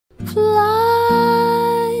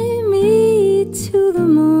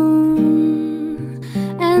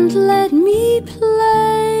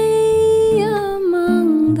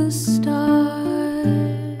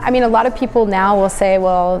mean, a lot of people now will say,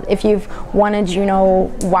 well, if you've won a Juno,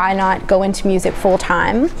 why not go into music full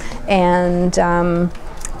time? And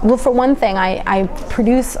well, for one thing, I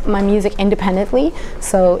produce my music independently,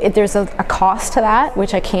 so there's a cost to that,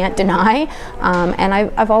 which I can't deny. And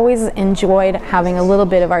I've always enjoyed having a little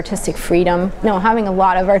bit of artistic freedom, no, having a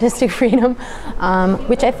lot of artistic freedom,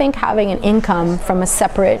 which I think having an income from a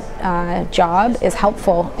separate job is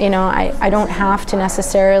helpful. You know, I don't have to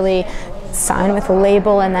necessarily sign with a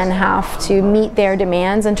label and then have to meet their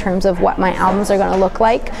demands in terms of what my albums are going to look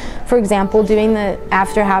like. For example,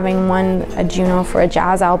 after having won a Juno for a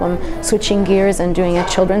jazz album, switching gears and doing a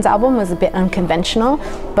children's album was a bit unconventional,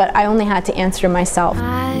 but I only had to answer myself.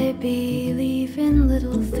 I believe in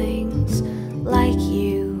little things like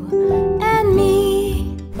you and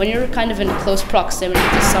me. When you're kind of in close proximity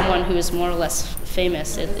to someone who is more or less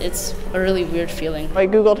famous, it's a really weird feeling. I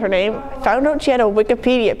googled her name, found out she had a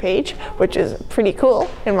Wikipedia page, which is pretty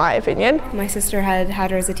cool in my opinion. My sister had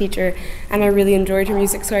her as a teacher and I really enjoyed her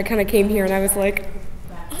music, so I kind of came here and I was like,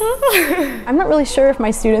 I'm not really sure if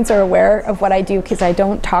my students are aware of what I do because I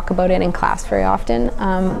don't talk about it in class very often.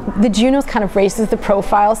 The Junos kind of raises the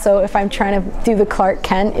profile, so if I'm trying to do the Clark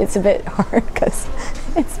Kent, it's a bit hard because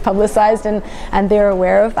it's publicized and they're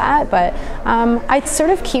aware of that, but I sort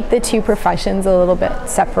of keep the two professions a little bit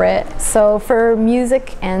separate. So for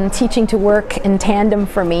music and teaching to work in tandem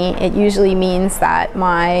for me, it usually means that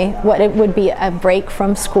what it would be a break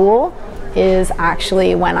from school is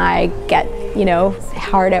actually when I get, you know,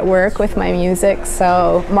 hard at work with my music.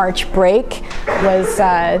 So March break was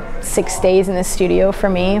 6 days in the studio for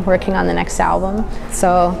me working on the next album.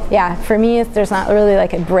 So yeah, for me there's not really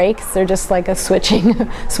like a break, they're just like a switching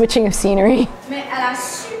of scenery.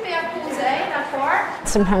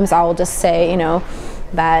 Sometimes I'll just say, you know,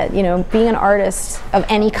 that, you know, being an artist of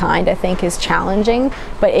any kind I think is challenging,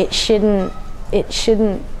 but it shouldn't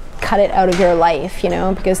cut it out of your life, you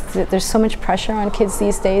know, because there's so much pressure on kids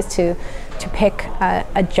these days to pick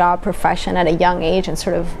a job profession at a young age and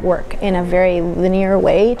sort of work in a very linear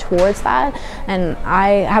way towards that. And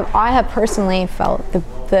I have personally felt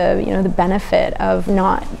the benefit of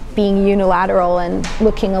not being unilateral and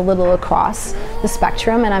looking a little across the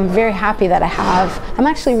spectrum, and I'm very happy that I'm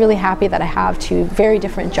actually really happy that I have two very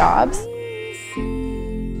different jobs.